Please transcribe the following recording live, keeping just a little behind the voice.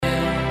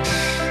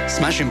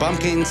Smashing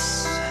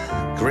Pumpkins,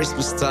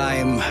 Christmas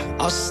time,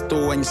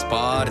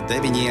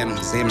 8:09,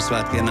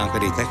 Ziemassvētki ienāk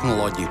arī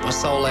tehnoloģiju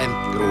pasaulē,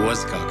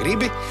 grozi kā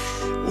gribi,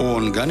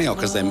 un gan jau,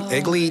 ka zem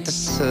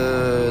eglītes,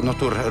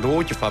 tur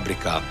rūķu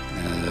fabrikā,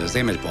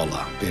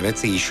 Ziemeļpolā, pie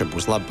vecīša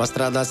būs labi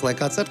pastrādāts, lai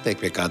kāds tiek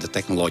pie kāda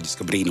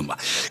tehnoloģiska brīnuma.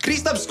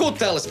 Kristaps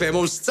Kutelis pie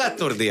mums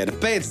ceturtdiena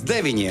pēc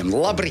 9.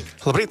 Labrīt!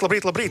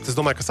 Labrīt! Es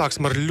domāju, ka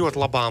sāksim ar ļoti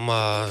labām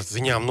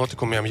ziņām,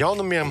 notikumiem,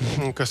 jaunumiem,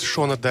 kas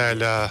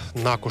šonadēļ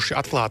nākuši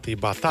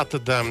atklātībā.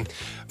 Tātad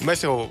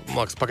mēs jau,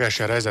 man liekas,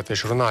 pagājušajā reizē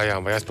tieši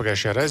runājām, vai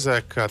aizpagājušajā reizē,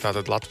 ka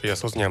tātad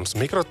Latvijas uzņēmums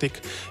Mikrotik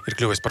ir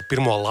kļuvis par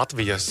pirmo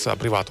Latvijas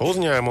privāto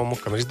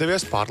uzņēmumu, kam ir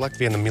izdevies pārlekt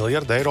 1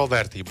 miljardu eiro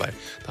vērtībai.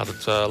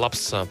 Tātad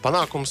labs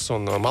panākums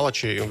un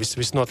malači, un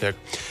viss notiek.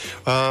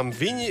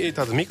 Viņi,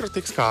 tātad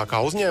Mikrotiks, kā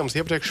uzņēmums,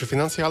 iepriekš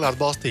finansiāli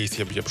atbalstījis,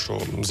 jeb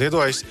šo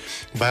ziedojis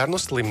bērnu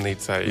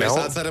slimnīcai. Mēs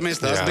atceramies,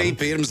 tas bija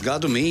pirms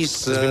gadu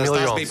mīs,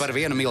 tas bija par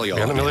 1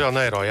 miljonu. 1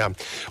 miljonu eiro, jā.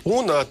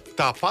 Un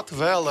tāpat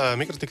vēl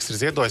Mikrotiks ir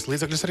ziedojis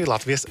līdzekļus arī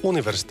Latvijas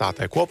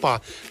universitātei. Kopā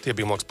tie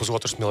bija, māks,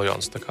 1,5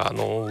 miljonus. Tā kā,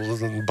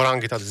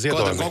 brangi tādi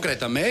ziedojumi. Kādam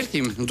konkrētam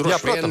mērķim,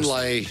 droši vien,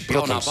 lai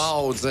jaunā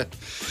paudze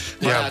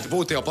varētu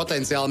būt jau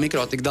potenciāli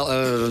Mikrotik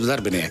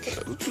darbinieki.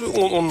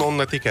 Un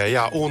ne tikai,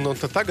 jā. Un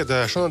tad tagad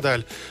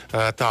šonadēļ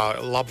tā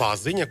labā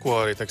ziņa, ko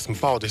arī,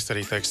 paudis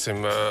arī,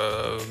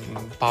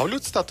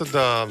 Pauļuts, tātad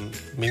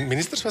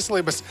ministrs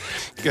veselības.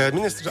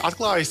 Ministrs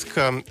atklājis,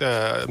 ka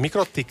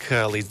Mikrotik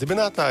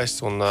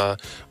līdzdibinātājs un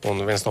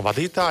viens no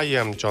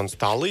vadītājiem, Džons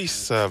Tallijs,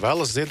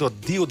 vēlas ziedot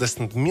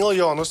 20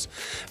 miljonus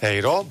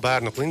eiro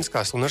Bērnu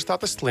kliniskās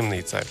universitātes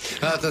slimnīcai.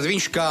 Tad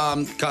viņš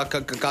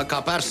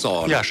kā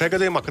persona. Jā, šajā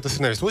gadījumā, ka tas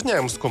ir nevis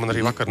uzņēmums, ko man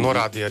arī vakar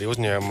norādīja arī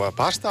uzņēmuma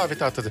pārstāvi,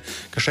 tātad,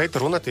 ka šeit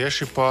runa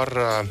tieši par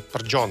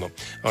Džona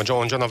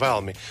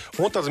vēlmi.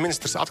 Un tad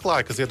ministrs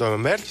atklāja, ka ziedojuma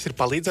mērķis ir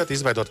palīdzēt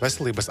izveidot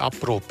veselības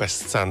aprūpes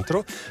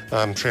centru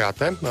šajā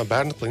te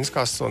Bērnu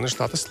kliniskās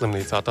universitātes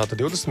slimnīcā. Tātad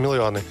 20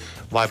 miljoni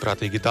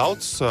vaiprātīgi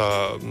daudz,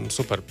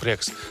 super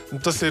prieks.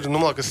 Tas ir,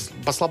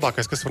 pats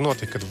labākais, kas var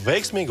notikt, kad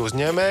veiksmīgi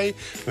uzņēmēji,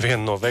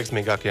 viena no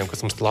veiksmīgākajiem,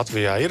 kas mums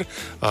Latvijā ir,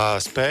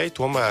 spēj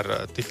tomēr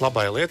tik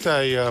labai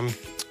lietai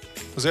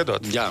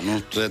ziedot. Jā,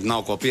 tad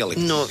nav ko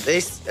pielikt.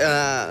 Es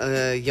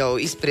jau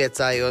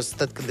izpriecājos,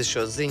 tad, kad es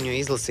šo ziņu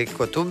izlasīju,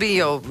 ko tu biji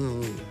jau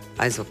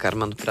aizvakar,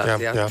 manuprāt,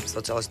 jā.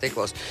 Sociālajos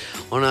tīklos.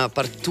 Un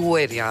par to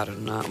ir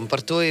jārunā. Un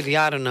par to ir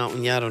jārunā,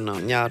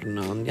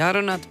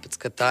 tāpēc,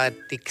 ka tā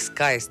ir tik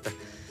skaista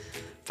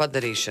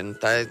padarīšana.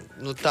 Tā ir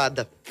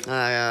tāda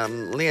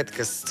lieta,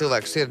 kas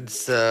cilvēku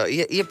sirdis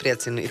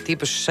iepriecina, ir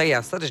tīpaši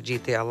šajā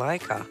sarežģītajā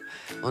laikā.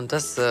 Un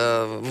tas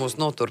mūs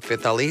notur pie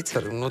tā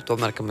līdzsvaru,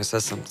 tomēr, ka mēs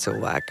esam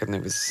cilvēki,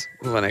 nevis,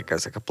 kā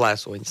saka,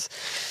 plēsoņas.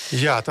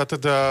 Jā,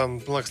 tātad, man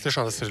liekas,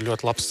 tiešām tas ir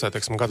ļoti labs,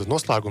 gada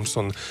noslēgums,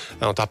 un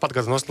tāpat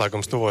gada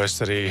noslēgums tuvojas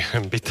arī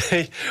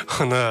bitei,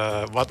 un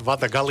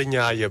vada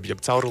galiņā,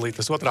 jeb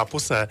caurulītes otrā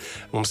pusē,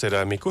 mums ir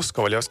Mikus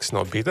Kovaļevskis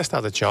no bites,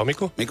 tātad čau,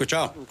 Miku. Miku,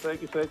 čau.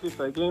 Sveiki.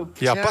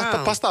 Jā,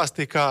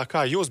 pastāstīja,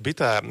 kā jūs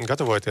bitē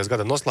gatavojaties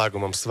gada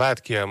noslēgumam,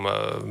 svētkiem,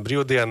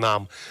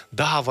 brīvdienām,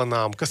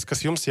 dāvanām,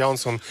 kas jums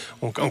jauns un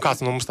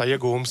kāds no mums tā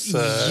iegūms?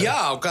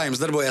 Jā, un kā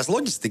jums darbojās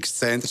loģistikas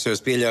centrs, jo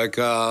es pieļauju,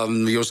 ka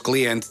jūsu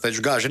klienti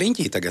taču gāž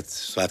riņķī tagad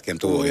svētkiem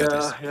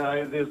tuvojoties. Jā,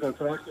 ir diezgan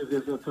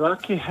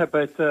traki,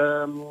 bet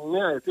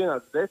ir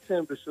pienācis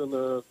decembris un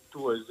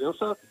tuvojas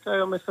Ziemassvētki, kā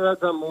jau mēs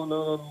redzam, un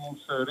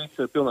mums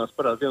rīt pilnās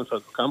parāds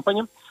Ziemassvētku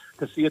kampaņa,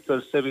 kas ietver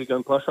sevi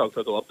gan plašāku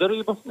tādu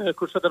labdarību,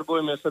 kur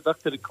sadarbojamies ar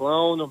doktori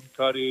Klaunu,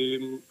 kā arī,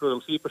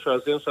 protams,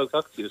 īpašās Ziemassvētku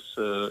akcijas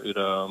ir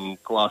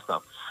klāstā.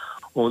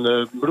 Un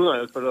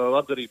runājot par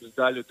labdarības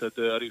daļu, tad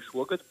arī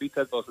šogad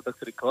bija atbalsta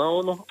doktori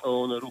Klaunu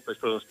un rūpēs,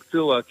 protams, par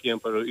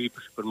cilvēkiem,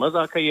 īpaši par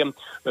mazākajiem.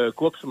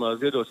 Kopsumā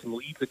ziedosim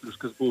līdzekļus,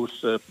 kas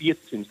būs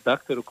 500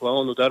 doktoru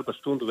Klaunu darba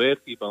stundu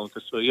vērtībā, un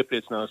tas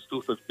iepriecinās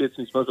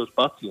 1500 mazos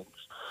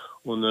pacientus.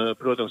 Un,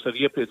 protams,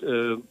 arī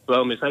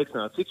vēlamies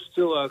aicināt citus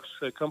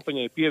cilvēkus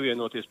kampaņai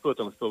pievienoties.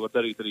 Protams, to var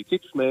darīt arī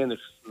citus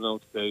mēnešus, nav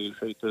tikai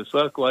šeit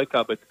svētku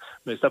laikā, bet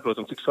mēs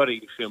saprotam, cik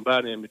svarīgi šiem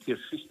bērniem ir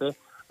tieši šis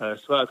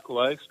svētku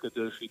laiks, kad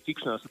šī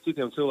tikšanās ar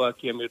citiem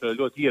cilvēkiem ir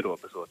ļoti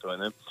ierobežota, vai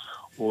ne?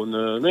 Un,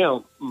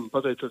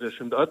 pateicoties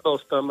šim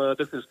atbalstam,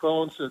 doktoris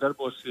Klauns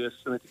darbosies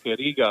ne tikai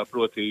Rīgā,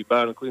 proti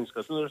Bērnu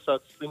kliniskās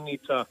universitātes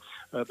slimnīcā,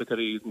 bet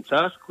arī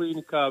Cēsu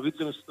klīnikā,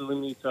 Vidzemes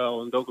slimnīcā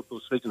un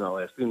Daugavpils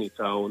reģionālajā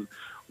slimnīcā.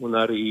 Un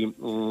arī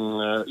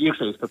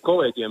iekšēji starp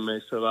kolēģiem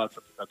mēs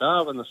vācam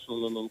dāvanas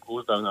un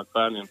ko uzdāvināt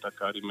bērniem, tā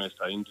kā arī mēs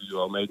tā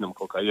individuāli mēģinām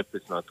kaut kā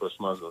iepriecināt tos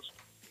mazos.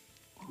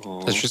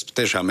 Šis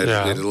tiešām ir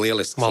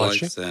lielisks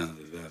laiks,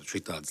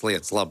 šitādas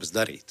lietas labas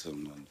darīt.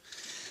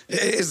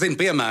 Es zinu,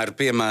 piemēru,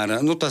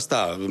 tas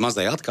tā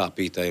mazai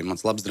atkāpītai,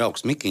 mans labs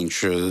draugs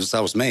Mikiņš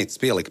savus meitas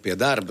pielika pie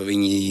darba,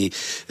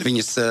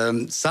 viņas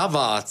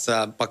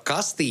savāca pa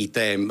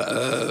kastītēm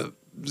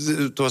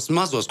tos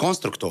mazos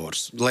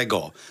konstruktorus,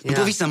 Lego,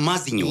 pavisam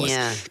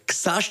maziņos,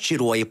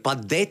 sašķiroja pa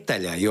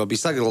detaļai, jo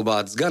bija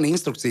saglabātas gan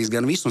instrukcijas,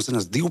 gan visu, un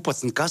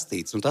 12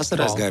 kastītes, un tas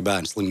arī aizgāja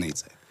bērnu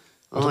slimnīcai.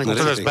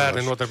 Tad es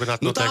bērni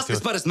nodarbināti tās,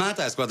 kas parasti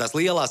mētājas kaut kādās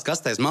lielās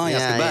kastēs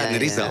mājās, ka bērni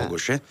ir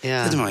izauguši.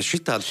 Tad domāju,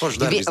 šitādu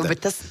foršu darbu izdara.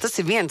 Bet tas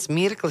ir viens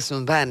mirklis,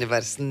 un bērni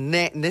vairs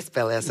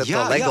nespēlējās ar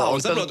to Lego. Jā,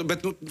 un saprotu,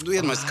 bet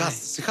iedomājies, kas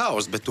tas ir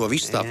haus, bet to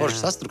visu tā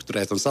forši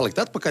sastrukturēt un salikt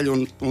atpakaļ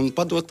un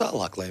padot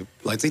tālāk,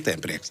 lai citiem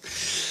prieks.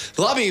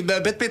 Labi,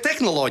 bet pie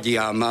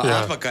tehnoloģijām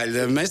atpakaļ.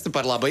 Mēs te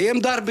par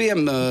labajiem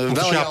darbiem.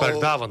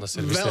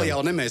 Vēl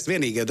jau ne mēs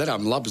vienīgie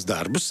darām labus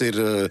darbus.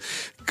 Ir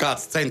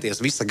kāds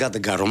centies visa gada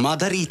garumā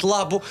darīt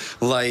labu,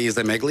 lai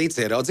zemeglītes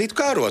ieraudzītu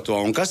kāroto.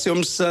 Un kas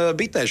jums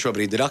bitē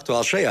šobrīd ir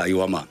aktuāli šajā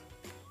jomā?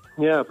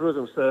 Jā,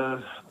 protams,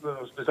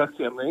 bez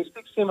akcijām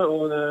neiztiksim.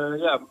 Un,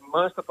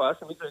 mājaslapā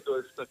esam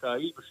izveidojuši tā kā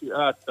īpaši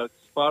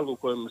ērtāks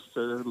pārlūkojums,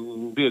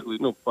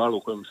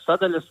 pārlūkojums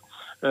sadaļas,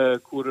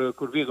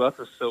 kur viegli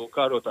atrast sev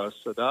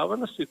kārotās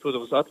dāvanas. Ir,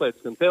 protams,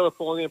 atlaides gan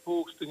telefoniem,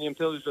 pulksteņiem,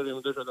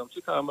 televizoriem un dažādām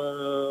citām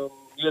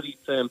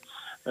ierīcēm.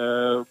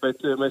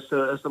 Bet mēs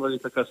esam arī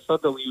tā kā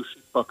sadalījuši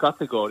pa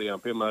kategorijām,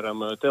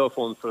 piemēram,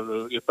 telefons,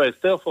 ja pēc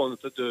telefona,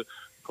 tad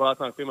klāt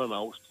nāk, piemēram,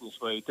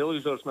 austiņas vai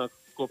televizors nāk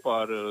kopā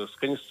ar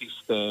skaņas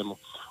sistēmu.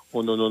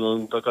 Un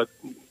tā kā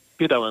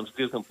piedāvājums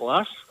diezgan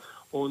plašs.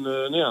 Un,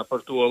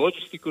 par to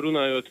loģistiku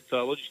runājot,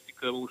 tā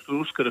loģistika mūs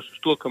uzskaras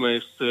uz to, ka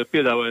mēs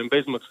piedāvājam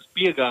bezmaksas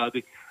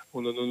piegādi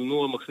un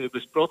nomaksā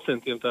bez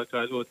procentiem, tā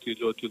kā ļoti,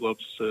 ļoti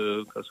labs,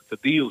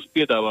 dīls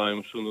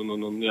piedāvājums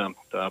un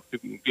tā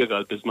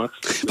piegāda bez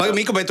maksas.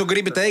 Mika, bet tu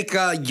gribi teikt,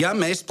 ka ja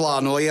mēs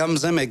plānojam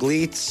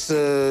zemeglītes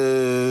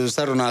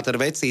sarunāt ar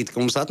vecīti,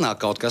 ka mums atnāk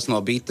kaut kas no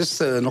bites,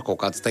 kaut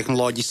kāds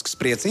tehnoloģisks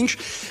prieciņš,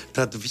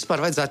 tad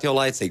vispār vajadzētu jau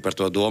laicīgi par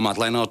to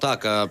domāt, lai nav tā,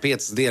 ka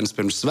 5 dienas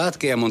pirms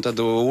svētkiem un tad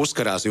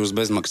uzkarās jūs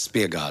bezmaksas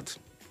piegādi.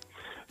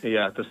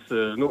 Jā, tas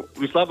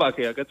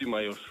vislabākajā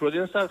gadījumā jau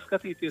šodien sāk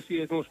skatīties,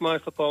 iet mūsu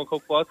mājaslapā un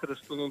kaut ko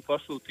atrast un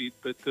pasūtīt,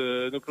 bet,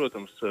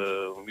 protams,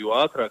 jo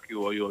ātrāk,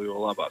 jo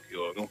labāk,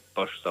 jo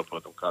paši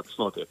saprotam, kā tas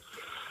notiek.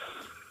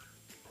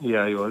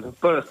 Jā, jo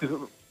parasti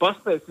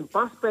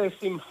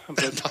paspēsim,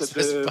 bet kad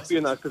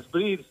pienāk tas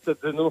brīdis,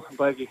 tad,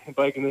 baigi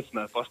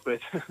nesanāk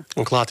paspēt.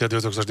 Un klāt jau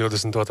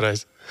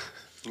 2022.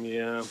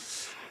 Jā.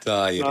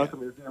 Tā ir.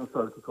 Nākamies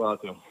Ziemassvētku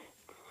klāt jau.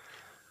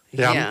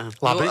 Jā,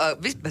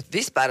 labi. Bet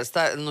vispār,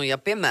 ja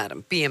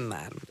piemēram,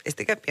 es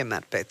tikai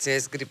piemēru pēc, ja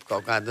es gribu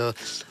kaut kādu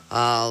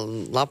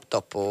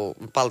laptopu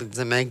palikt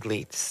zem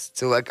eglītes,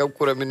 cilvēkam,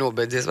 kuram ir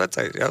nobeidzies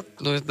vecais,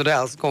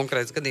 reāls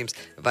konkrēts gadījums,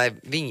 vai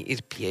viņi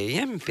ir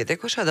pieejami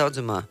pietiekošā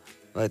daudzumā?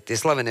 Vai tie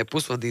slavenie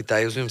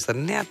pusvadītāji uz jums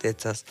arī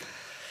neatiecās?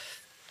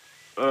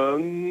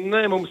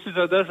 Nē, mums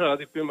ir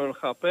dažādi, piemēram,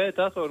 HP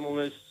datori,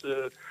 un mēs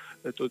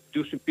to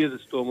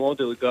 250.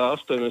 modeli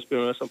G8 mēs,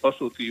 piemēram, esam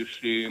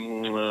pasūtījuši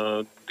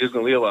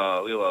diezgan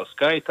lielā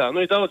skaitā.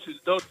 Ir daudz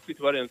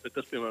citu variantu, bet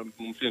tas, piemēram,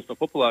 mums viens no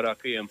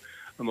populārākajiem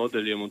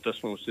modeļiem, un tas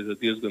mums ir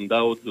diezgan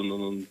daudz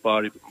un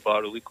pāri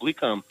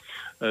likām.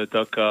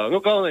 Tā kā,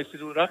 galvenais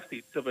ir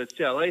rakstīt, tāpēc,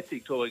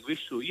 laicīgi to vajag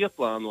visu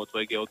ieplānot,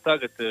 vajag jau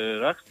tagad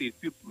rakstīt,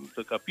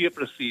 tā kā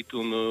pieprasīt,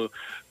 un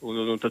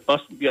tad,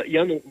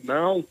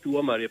 nav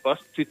tomēr, ja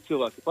citi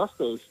cilvēki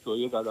paspējuši to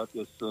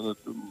iegādāties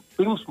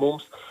pirms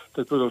mums,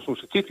 tad, protams,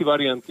 mums ir citi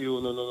varianti,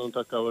 un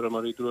tā kā varam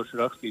arī droši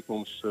rakstīt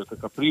mums tā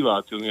kā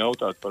privāti un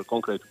jautāt par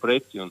konkrētu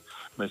preci, un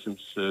mēs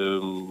jums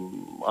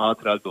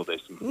ātri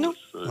atbildēsim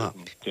uz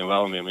tiem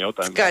vēlamiem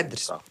jautājumiem.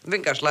 Skaidrs,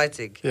 vienkārši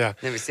laicīgi,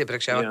 nevis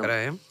iepriekšējā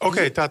vakarā, ja? Ok,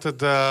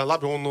 tātad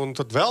labi, un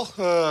tad vēl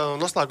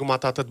noslēgumā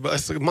tātad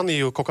es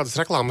manīju kaut kādas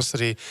reklāmas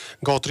arī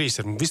Go3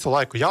 ir visu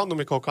laiku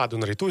jaunumi kaut kādi,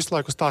 un arī tu visu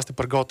laiku stāsti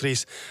par Go3,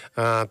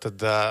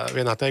 tad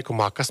vienā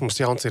teikumā, kas mums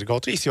jauns ir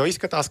Go3, jo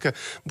izskatās, ka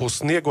būs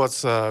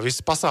sniegots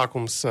viss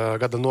pasākums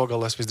gada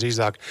nogalēs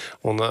visdrīzāk,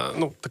 un,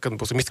 tā, kad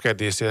būsim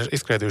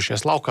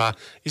izskrēdījušies laukā,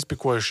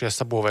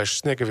 izpikojušies,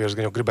 sabūvējuši sniegavīrus,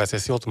 gan jau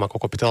gribēsies siltumā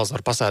kaut ko pie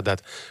televizoru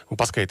pasēdēt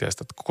un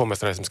paskatīties, tad ko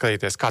mēs varēsim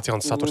skatīties, kāds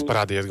jauns saturs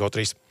parādījies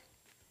Go3.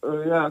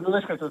 Jā,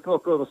 neskaitot to,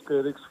 protams, ka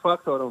ir X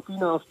faktora un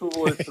fināls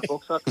tuvojas, tur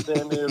boks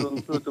akadēmija ir,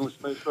 un, protams,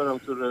 mēs varam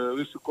tur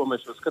visu, ko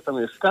mēs jau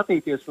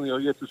skatīties, un jau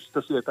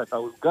tas iet tā kā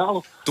uz galu.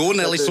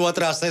 Tunelis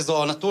otrā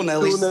sezona,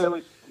 tunelis.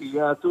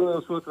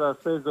 Tunelis otrā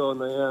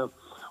sezona, jā.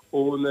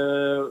 Un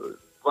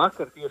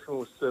vakar tieši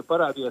mums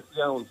parādījās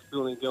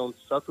pilnīgi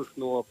jauns saturs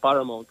no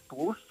Paramount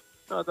Plus,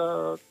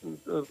 tādā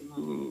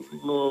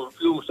no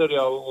filmu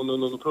seriālu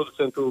un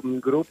producentu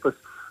grupas,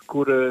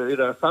 kur ir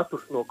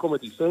saturs no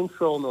Comedy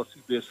Central, no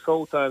CBS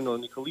Showtime, no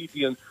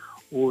Nickelodeon.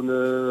 Un,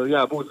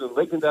 būs gan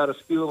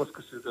leģendāras filmas,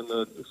 kas ir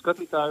gan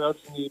skatītāju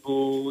atzinību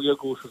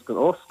iegūšas, gan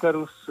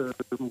Oskarus.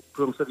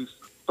 Protams, arī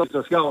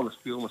jaunas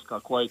filmas,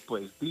 kā Quiet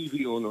Place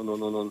 2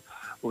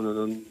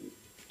 un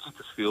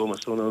citas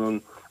filmas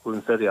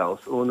un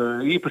seriālus. Un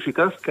īpaši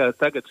tas, ka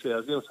tagad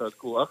šajā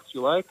Ziemassvētku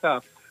akciju laikā,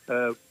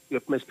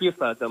 ja mēs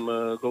pieslēdzam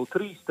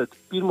Go3, tad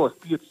pirmos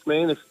 5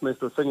 mēnešus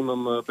mēs to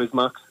saņemam bez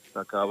maksas.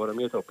 Tā kā varam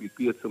ietaupīt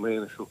 5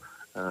 mēnešu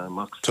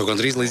maksu. To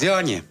gandrīz līdz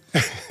Jāņiem.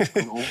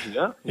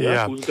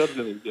 Pusgadu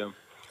gan līdz, jā.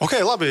 Ok,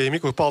 labi,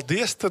 Miku,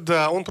 paldies. Tad,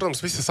 un,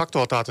 protams, visas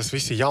aktualitātes,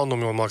 visi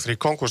jaunumi un, māks, arī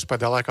konkursi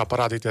pēdējā laikā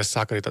parādīties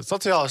sāk arī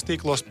sociālajos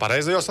tīklos,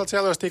 pareizajos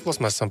sociālajos tīklos.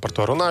 Mēs esam par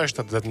to runājuši,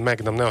 tad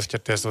mēģinam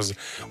neuzķerties uz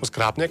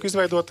krāpnieku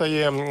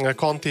izveidotajiem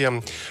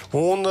kontiem.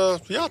 Un,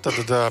 jā,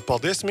 tad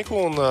paldies, Miku,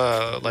 un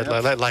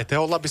lai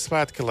tev labi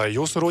svētki, lai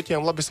jūsu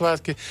rūķiem labi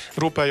svētki,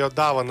 rūpējot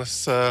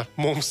dāvanas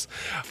mums.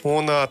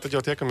 Un tad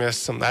jau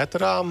tiekamies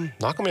ēterā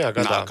nākamajā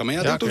gadā.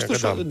 Nākamajā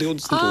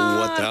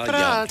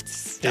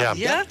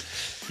 2022.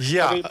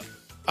 Jā.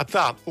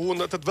 Tā,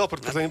 un tad vēl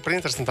par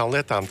interesantām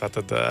lietām,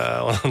 tātad,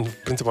 un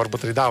principā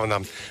varbūt arī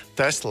dāvanām.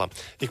 Tesla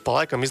ik pa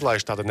laikam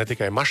izlaiž tātad ne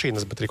tikai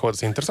mašīnas, bet arī kaut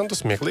kādus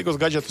interesantus, smieklīgus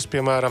gadžetus,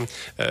 piemēram.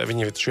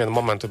 Viņi vienu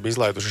momentu bija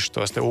izlaiduši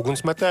šos te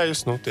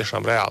ugunsmetējus,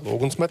 tiešām reālu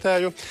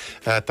ugunsmetēju.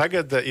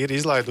 Tagad ir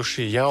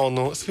izlaiduši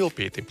jaunu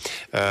svilpīti.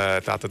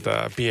 Tātad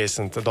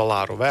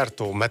 $50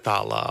 vērtu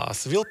metālā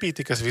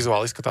svilpīti, kas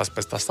vizuāli izskatās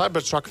pēc tā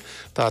Cybertruck,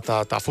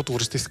 tā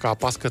futuristiskā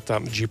paskata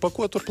džipa,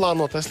 ko tur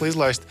plāno Tesla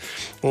izlaist.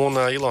 Un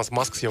Ilons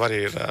Masks jau arī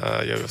ir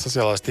jau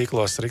sociālās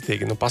tīklos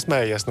riktīgi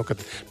pasmējies, kad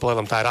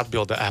palielam tā ir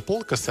atbilde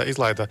Apple, kas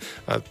izlaida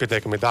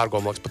pietiekami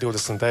dārgo, man liekas, pa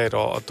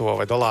 €20 to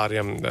vai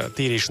dolāriem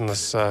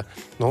tīrīšanas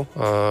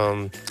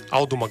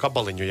auduma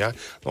gabaliņu, ja?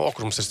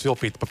 Kur mums ir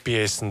svilpīti pa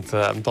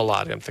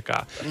 $50. Tā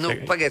kā,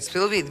 pagaid,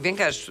 svilpīti,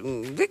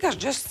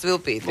 vienkārši just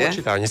svilpīti, ja?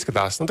 Šitā viņi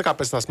izskatās. Tā kā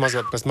pēc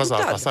mazā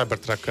tā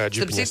Cybertruck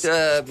džipiņas.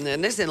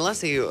 Nesen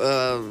lasīju,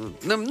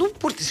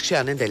 burtiski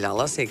šajā nedēļā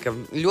lasīju, ka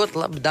ļoti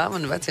labi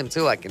dāvana veciem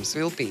cilvēkiem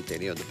svilpīti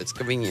ir, jo tāpēc,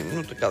 ka viņiem,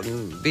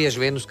 bieži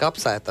vien uz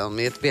kapsētām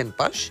iet vieni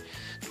paši,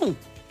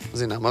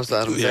 zinām,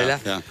 apsvērumu dēļ.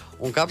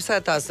 Un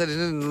kapsētās arī,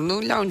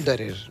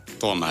 ļaundari ir.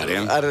 Tomēr,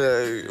 ja. Ar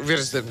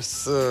virszemes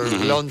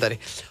ļaundari.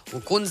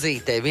 Un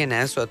kundzītei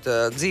vienai esot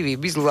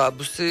dzīvību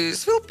izglābusi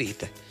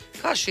svilpīte.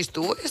 Kā šis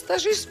tuvojas, tā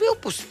šis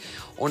svilpusi.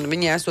 Un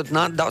viņi esot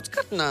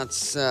daudzkārt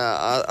nācis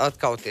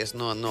atkauties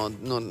no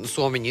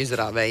somiņu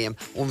izrāvējiem.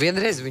 Un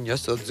vienreiz viņi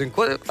esot,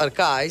 ar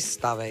kā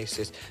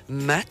aizstāvējusies,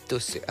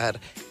 metusi ar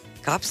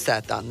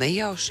kapsētā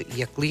nejauši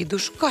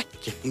ieklīdušu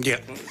kaķi. Jā,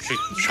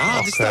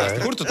 šādi stāsti.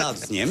 Kur tu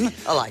tādus ņem?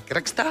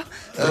 Laikrakstā.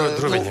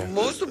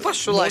 Mūsu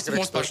pašu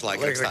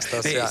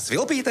laikrakstā.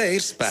 Svilpītē ir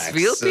spēks.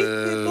 Svilpīte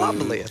ir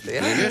laba lieta, jā.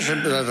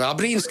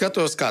 Abrīnu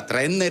skatos, kā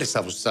treneri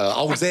savus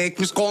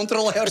audzēkņus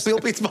kontrolē ar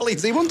svilpītes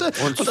palīdzību. Un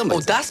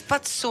tas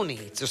pats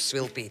sunīts uz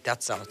svilpīti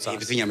atsaucās.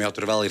 Bet viņam jau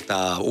tur vēl ir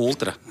tā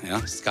ultra,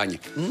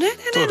 skaņa. Nē,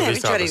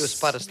 viņš arī uz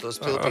parasto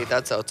svilpīti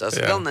atsaucās.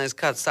 Galvenais,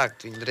 kāds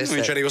sākt viņu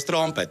dresēt. Viņš arī uz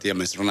trompeti, ja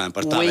mēs runājam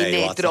par tā.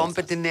 Nē,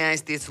 trompeti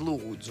neaizties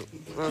lūdzu.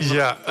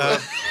 Jā,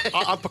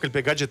 atpakaļ pie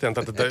gadžetiem.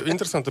 Tātad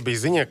interesanti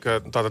bija ziņa, ka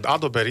tātad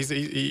Adobe ir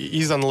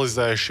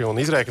izanalizējuši un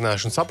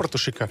izrēķinājuši un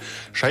sapratuši, ka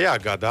šajā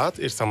gadā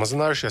ir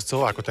samazinājušies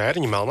cilvēku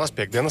tēriņi melnās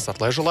piekdienas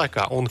atlaižu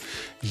laikā. Un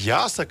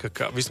jāsaka,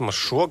 ka vismaz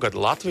šogad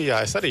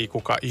Latvijā es arī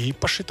kaut kā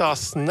īpaši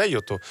tās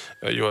nejūtu,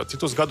 jo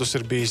citus gadus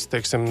ir bijis,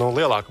 teiksim,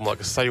 lielāka, man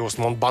liekas,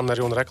 sajūsma un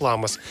banneri un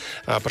reklāmas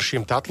par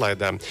šīm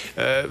atlaidēm.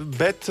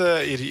 Bet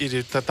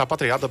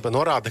tāpat arī Adobe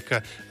norāda,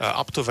 ka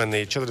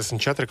aptuveni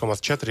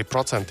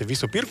 44,4%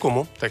 visu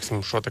pirkumu,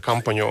 teiksim, šo te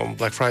kampaņu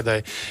Black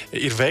Friday,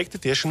 ir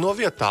veikti tieši no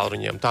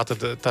vietāluņiem.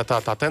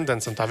 Tā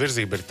tendence un tā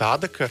virzība ir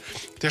tāda, ka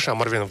tiešām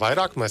arvien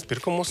vairāk mēs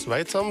pirkumus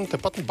veicam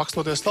tepat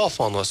bakstoties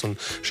telefonos, un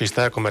šīs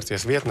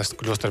e-komercijas vietnes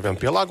kļūst arvien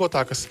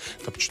pielāgotākas,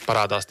 tāpēc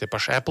parādās tie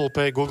paši Apple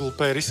Pay, Google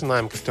Pay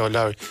risinājumi, kas tev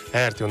ļauj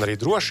ērti un arī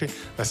droši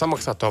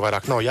samaksāt. To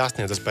vairāk nav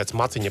jāsniedzas pēc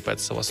maciņa,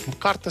 pēc savas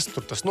kartes,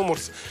 tur tas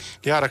numurs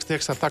jāraksta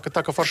iekšā, tā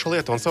ka forša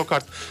lieta. Un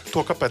savukārt to,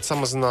 kāpēc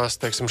samazinās,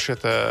 teiksim, šie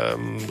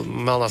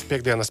melnās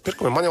piekdienas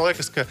pirkumi. Man jau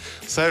liekas, ka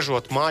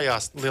sēžot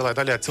mājās lielai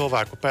daļai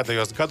cilvēku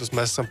pēdējos gadus,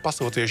 mēs esam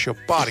pasūtījuši jau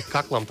pāri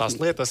kaklam tās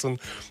lietas un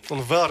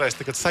vēlreiz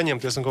tagad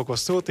saņemties un kaut ko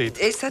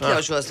sūtīt. Es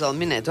atļaušos vēl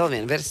minēt vēl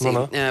vienu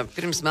versiju.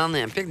 Pirms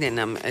melnajām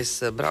piekdienām es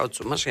braucu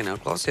mašīnā,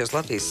 klausījos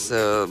Latvijas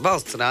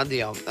valsts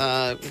radio.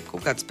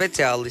 Kaut kāds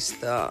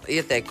speciālista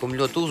ieteikumu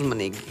ļoti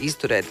uzmanīgi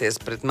izturēties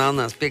pret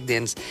melnās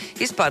piekdienas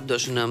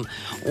izpārdošanām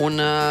un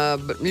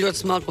ļoti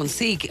smalki un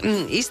sīki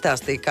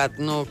izstāstīja, kā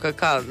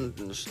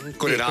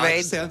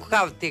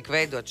tiek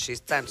veidot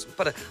šīs cenas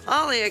par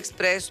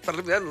AliExpress,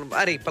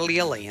 arī par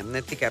lielajiem,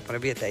 ne tikai par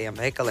vietējiem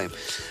veikaliem.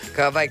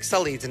 Kā vajag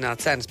salīdzināt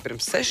cenas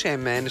pirms 6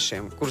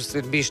 mēnešiem, kuras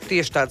ir bijuši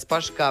tieši tādas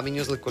pašas, kā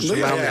viņi uzlikuši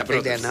melnajā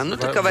piekdienā.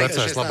 Tā kā vajag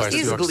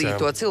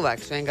izglītot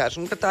cilvēkus vienkārši,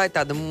 un ka tā ir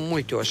tāda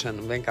muļķošana,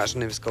 vienkārši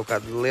nevis kaut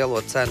kādu lielo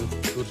cenu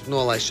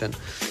nolaišana.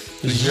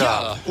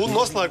 Jā, un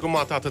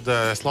noslēgumā tātad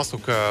es lasu,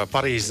 ka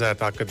Parīzē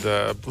tātad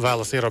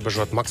vēlas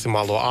ierobežot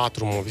maksimālo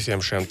ātrumu visiem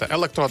šiem te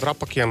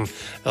elektrodrapakiem,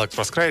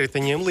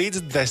 elektroskrējriteņiem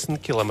līdz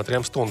 10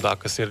 km/h,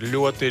 kas ir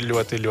ļoti,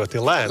 ļoti, ļoti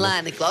lēni.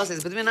 Lēni,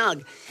 klausies, bet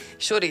vienalga.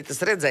 Šorīt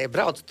es redzēju,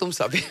 braucu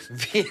tumsā,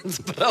 viens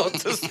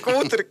braucu uz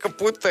skūteri, ka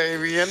putēja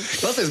vienu.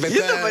 Klausies, bet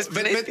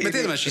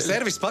iedomājies, šī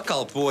servisa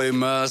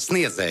pakalpojuma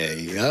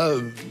sniedzēji.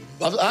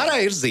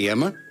 Ārā ir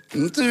ziema,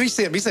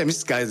 visiem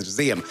ir skaidrs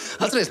ziema.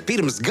 Atceries,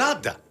 pirms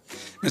gada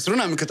mēs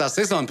runājam, ka tā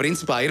sezona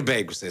principā ir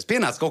beigusies.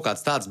 Pienāca kaut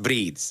kāds tāds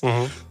brīdis.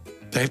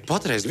 Bet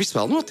patreiz viss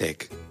vēl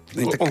notiek.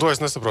 Un to es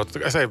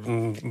nesaprotu. Es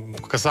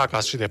kad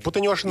sākās šitie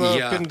puteņošana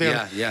pirmdien,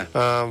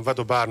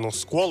 vedu bērnu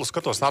uz skolu,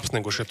 skatos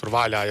apsniguši, tur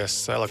vāļājas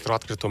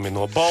elektroatkritumi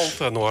no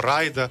bolta, no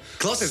raida.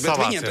 Klausies, bet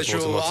viņiem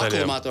taču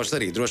akumulātors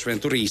arī droši vien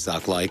tur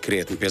īsāk laika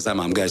krietni pie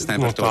zemām gaisa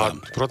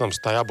temperatūrām.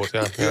 Protams, tā jābūt,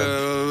 jā.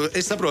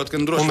 Es saprotu,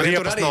 ka droši vien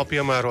tur arī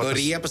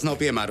riepas nav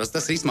piemērotas.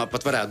 Tas īstenībā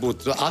pat varētu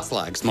būt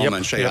atslēgas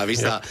moments šajā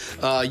visā.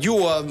 Jo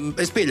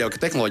es pieļauju,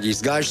 ka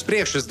tehnoloģijas gājušas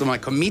priekš, es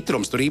domāju, ka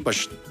mitrums tur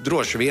īpaši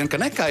droši vien, ka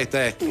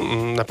nekaitē.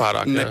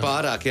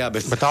 Nepārāk, jā.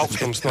 Bet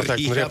augstums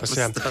noteikti riepas,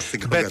 jā.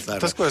 Bet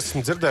tas, ko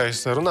esmu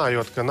dzirdējis,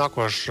 runājot, ka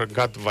nākošu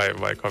gadu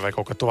vai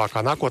kaut kā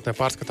tuvākā nākotnē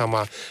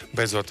pārskatāmā,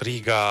 beidzot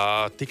Rīgā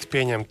tiks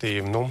pieņemti,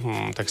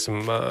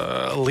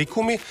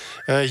 likumi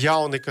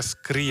jauni, kas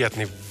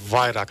krietni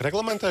vairāk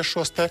reglamentēs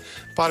šos te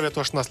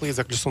pārvietošanās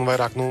līdzekļus un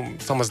vairāk,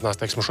 samazinās,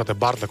 šo te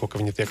bardaku, ka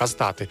viņi tiek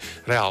atstāti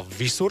reāli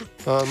visur,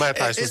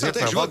 mētājas uz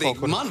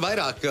ietnām. Man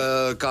vairāk,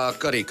 kā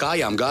arī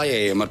kājām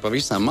gājējiem ar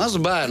pavisam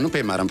mazu bērnu,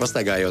 piemēram,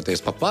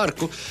 pastaigājoties pa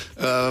parku,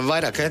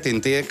 vairāk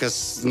ētina tie,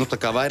 kas,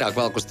 vairāk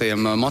velk uz tiem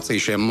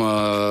mocīšiem,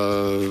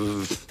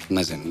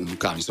 nezinu,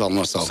 kā viņus vēl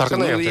nosaukt.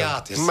 Sarkanajiem?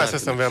 Mēs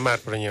esam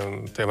vienmēr par viņiem,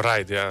 tiem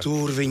raidi, jā.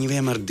 Tur viņi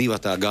vienmēr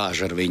divatā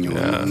gāž ar viņu.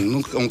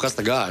 Un kas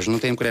tā gāž?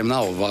 Tiem, kuriem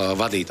nav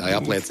vadītāja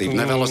apliecība,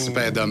 ne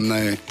velosipēdam, ne...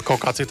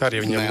 Kaut kā cita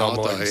arī viņiem nav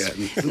malēs.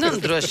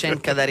 Droši vien,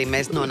 kad arī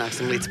mēs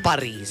nonāksim līdz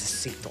Parīzes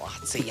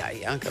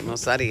situācijai, kad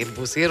mums arī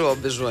būs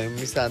ierobežojumi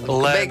visādi.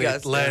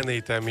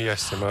 Lēnītēm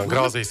iesim,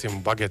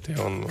 grauzīsim bageti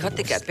un... Kā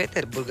tikai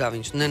Pēterburgā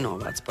viņš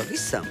nenovāc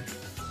pavisam.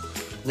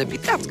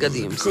 Nebija tāds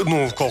gadījums.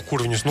 Kaut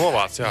kur viņus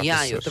novāc, jā. Jā,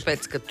 jo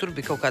tāpēc, ka tur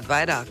bija kaut kādi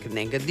vairāki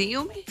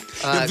negadījumi.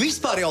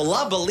 Vispār jau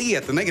laba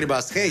lieta,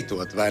 negribās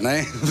heitot, vai ne?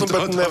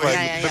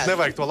 Bet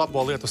nevajag to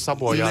labo lietu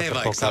sabojāt.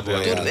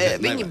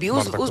 Viņi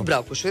bija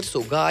uzbraukuši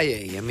virsū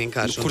gājējiem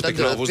vienkārši. Un tad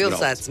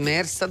pilsētas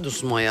mērs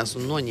sadusmojās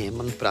un noņēma,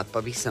 manuprāt,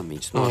 pavisam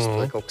viņus nost,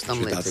 vai kaut kas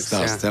tam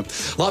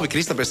līdzīgs. Labi,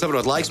 Kristap, es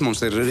saprotu, laiks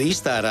mums ir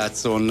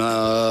iztērēts, un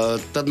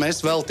tad mēs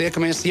vēl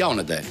tiekamies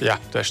jaunedēļ.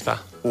 Jā, tieši tā.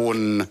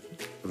 Un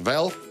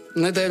vēl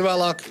nedēļu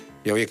vēlāk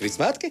jau iekrīt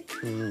svētki.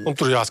 Un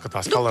tur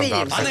jāskatās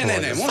kalendārs.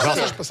 Nē, mums vēl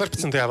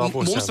 16. vēl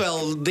būs. Mums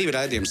vēl 2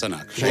 raidījumi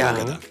sanāk šajā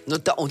gadā.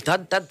 Un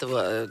tad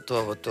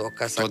to,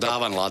 kas... To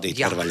dāvanu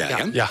lādīt var vaļā,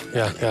 jā?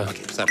 Jā.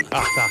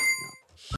 Okay,